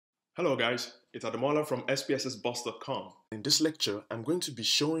Hello guys, it's Ademola from SPSSBoss.com. In this lecture, I'm going to be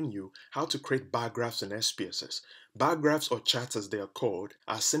showing you how to create bar graphs in SPSS. Bar graphs, or charts as they are called,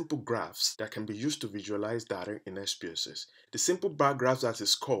 are simple graphs that can be used to visualize data in SPSS. The simple bar graphs, as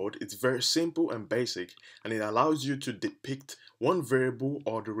it's called, it's very simple and basic, and it allows you to depict one variable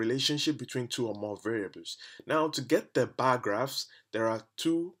or the relationship between two or more variables. Now, to get the bar graphs, there are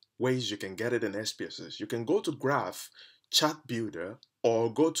two ways you can get it in SPSS. You can go to Graph, Chart Builder,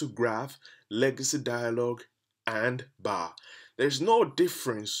 or go to Graph, Legacy Dialog, and Bar. There's no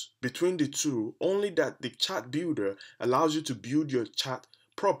difference between the two, only that the chart builder allows you to build your chart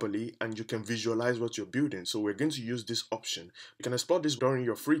properly and you can visualize what you're building. So we're going to use this option. You can explore this during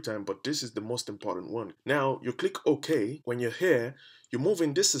your free time, but this is the most important one. Now you click OK. When you're here, you move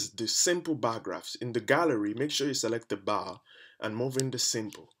in. This is the simple bar graphs. In the gallery, make sure you select the bar and move in the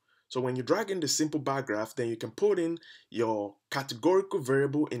simple. So when you drag in the simple bar graph, then you can put in your categorical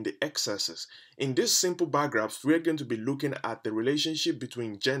variable in the x-axis. In this simple bar graphs, we're going to be looking at the relationship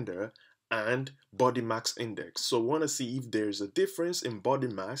between gender and body mass index. So we want to see if there's a difference in body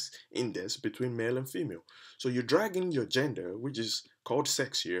mass index between male and female. So you drag in your gender, which is called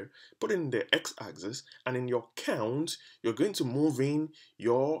sex here, put it in the x-axis, and in your count, you're going to move in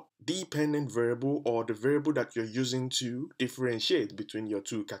your dependent variable, or the variable that you're using to differentiate between your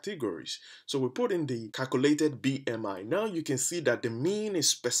two categories. So we put in the calculated BMI. Now you can see that the mean is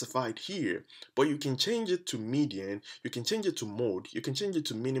specified here, but you can change it to median, you can change it to mode, you can change it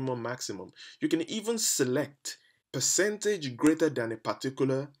to minimum, maximum. You can even select percentage greater than a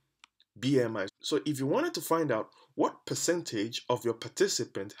particular BMI. So if you wanted to find out what percentage of your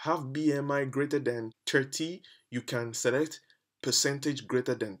participants have BMI greater than 30, you can select percentage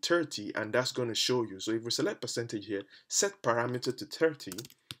greater than 30, and that's going to show you. So if we select percentage here, set parameter to 30,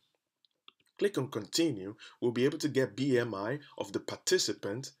 click on continue, we'll be able to get BMI of the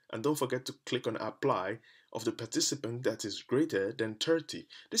participant, and don't forget to click on apply, of the participant that is greater than 30.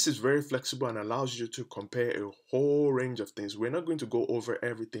 This is very flexible and allows you to compare a whole range of things. We're not going to go over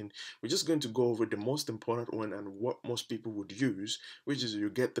everything. We're just going to go over the most important one and what most people would use, which is you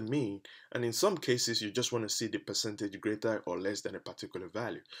get the mean. And in some cases, you just want to see the percentage greater or less than a particular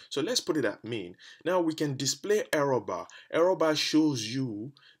value. So let's put it at mean. Now we can display error bar. Error bar shows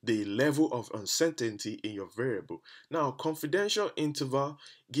you the level of uncertainty in your variable. Now, confidential interval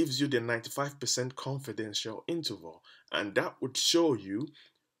gives you the 95% confidential interval, and that would show you,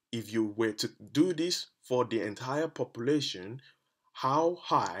 if you were to do this for the entire population, how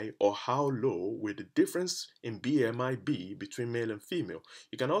high or how low will the difference in BMI be between male and female.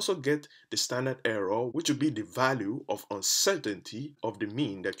 You can also get the standard error, which would be the value of uncertainty of the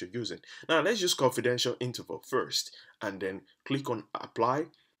mean that you're using. Now let's use confidential interval first, and then click on apply,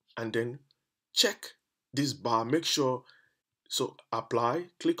 and then check this bar, make sure. So apply,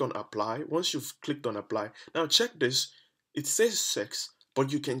 click on apply. Once you've clicked on apply, now check this, it says sex,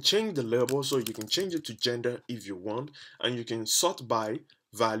 but you can change the label, so you can change it to gender if you want, and you can sort by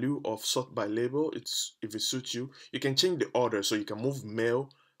value or sort by label. It's if it suits you. You can change the order, so you can move male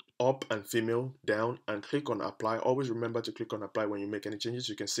up and female down, and click on apply. Always remember to click on apply when you make any changes.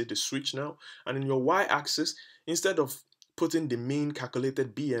 You can see the switch now, and in your y-axis, instead of putting the mean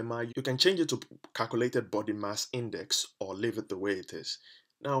calculated BMI, you can change it to calculated body mass index, or leave it the way it is.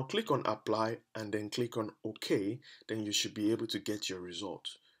 Now click on apply and then click on OK, then you should be able to get your result.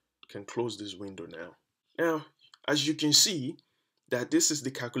 You can close this window now. Now, as you can see, that this is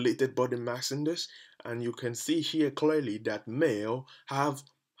the calculated body mass index, and you can see here clearly that male have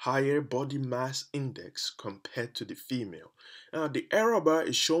higher body mass index compared to the female. Now the error bar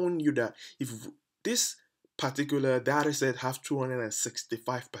is showing you that if this particular data set have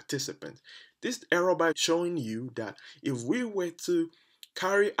 265 participants, this error bar is showing you that if we were to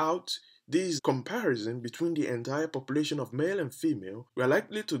carry out this comparison between the entire population of male and female, we are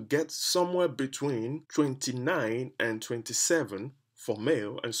likely to get somewhere between 29 and 27 for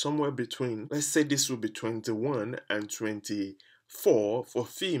male, and somewhere between, let's say this will be 21 and 24 for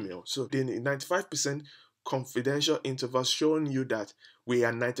female. So the 95% confidential interval showing you that we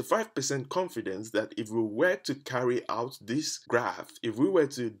are 95% confident that if we were to carry out this graph, if we were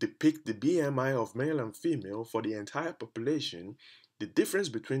to depict the BMI of male and female for the entire population, the difference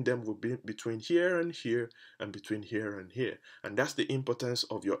between them will be between here and here and between here and here. And that's the importance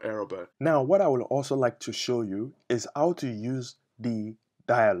of your error bar. Now, what I would also like to show you is how to use the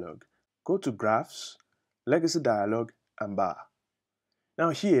dialog. Go to Graphs, Legacy Dialog, and Bar. Now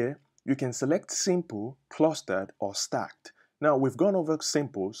here, you can select simple, clustered, or stacked. Now we've gone over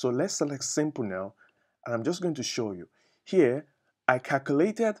simple, so let's select simple now, and I'm just going to show you. Here, I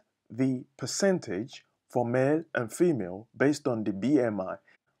calculated the percentage for male and female based on the BMI.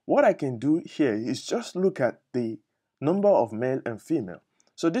 what I can do here is just look at the number of male and female.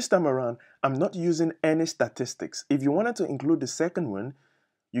 So this time around, I'm not using any statistics. If you wanted to include the second one,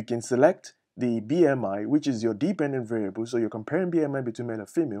 you can select the BMI, which is your dependent variable, so you're comparing BMI between male and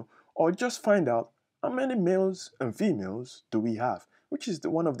female, or just find out how many males and females do we have, which is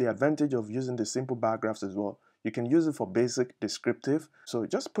one of the advantage of using the simple bar graphs as well. You can use it for basic descriptive, so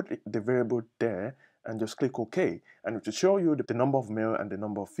just put the variable there and just click OK, and it will show you the number of male and the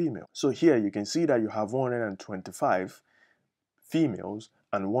number of female. So here you can see that you have 125 females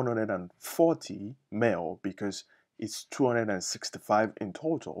and 140 male, because it's 265 in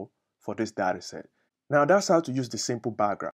total for this data set. Now that's how to use the simple bar graph.